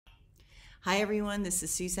Hi everyone, this is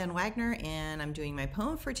Suzanne Wagner and I'm doing my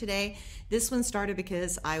poem for today. This one started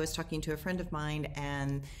because I was talking to a friend of mine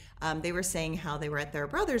and they were saying how they were at their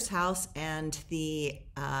brother's house and the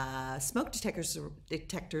smoke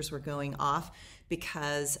detectors were going off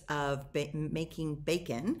because of making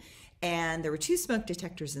bacon. And there were two smoke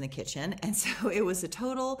detectors in the kitchen, and so it was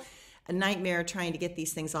a nightmare trying to get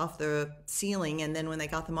these things off the ceiling. And then when they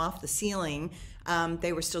got them off the ceiling,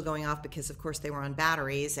 they were still going off because of course they were on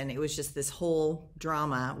batteries, and it was just this whole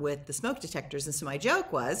drama with the smoke detectors. And so my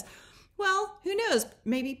joke was, well, who knows,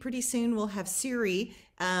 maybe pretty soon we'll have Siri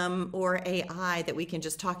or AI that we can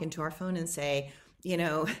just talk into our phone and say, you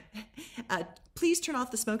know, please turn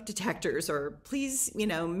off the smoke detectors, or please,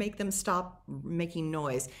 make them stop making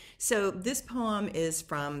noise. So this poem is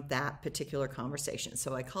from that particular conversation.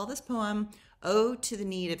 So I call this poem Ode to the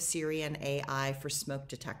Need of Siri and AI for Smoke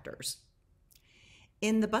Detectors.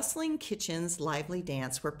 In the bustling kitchen's lively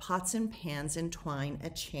dance, where pots and pans entwine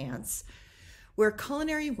a chance, where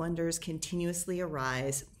culinary wonders continuously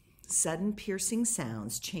arise, sudden piercing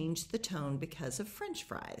sounds change the tone because of French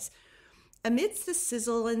fries. Amidst the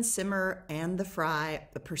sizzle and simmer and the fry,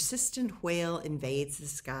 a persistent wail invades the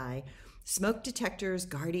sky. Smoke detectors,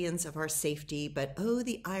 guardians of our safety, but oh,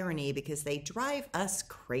 the irony, because they drive us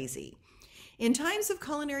crazy. In times of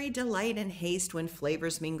culinary delight and haste, when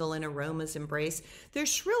flavors mingle and aromas embrace, their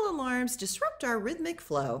shrill alarms disrupt our rhythmic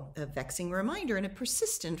flow, a vexing reminder and a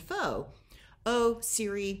persistent foe. Oh,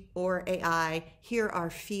 Siri or AI, hear our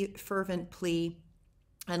fervent plea.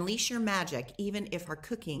 Unleash your magic, even if our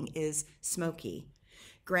cooking is smoky.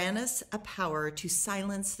 Grant us a power to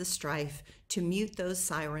silence the strife, to mute those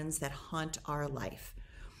sirens that haunt our life.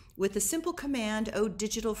 With a simple command, oh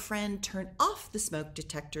digital friend, turn off the smoke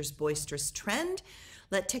detector's boisterous trend.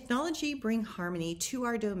 Let technology bring harmony to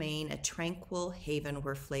our domain, a tranquil haven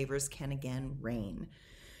where flavors can again reign.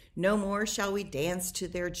 No more shall we dance to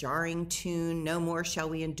their jarring tune, no more shall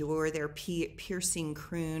we endure their piercing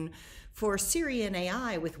croon. For Siri and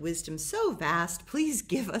AI, with wisdom so vast, please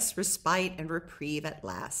give us respite and reprieve at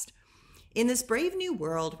last. In this brave new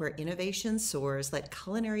world where innovation soars, let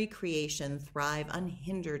culinary creation thrive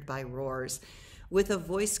unhindered by roars. With a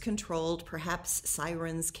voice controlled, perhaps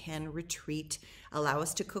sirens can retreat, allow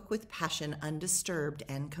us to cook with passion, undisturbed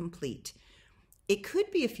and complete. It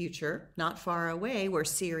could be a future not far away where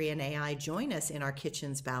Siri and AI join us in our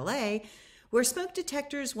kitchen's ballet, where smoke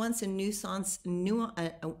detectors, once a nuisance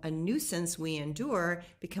we endure,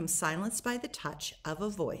 become silenced by the touch of a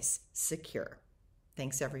voice secure.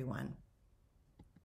 Thanks, everyone.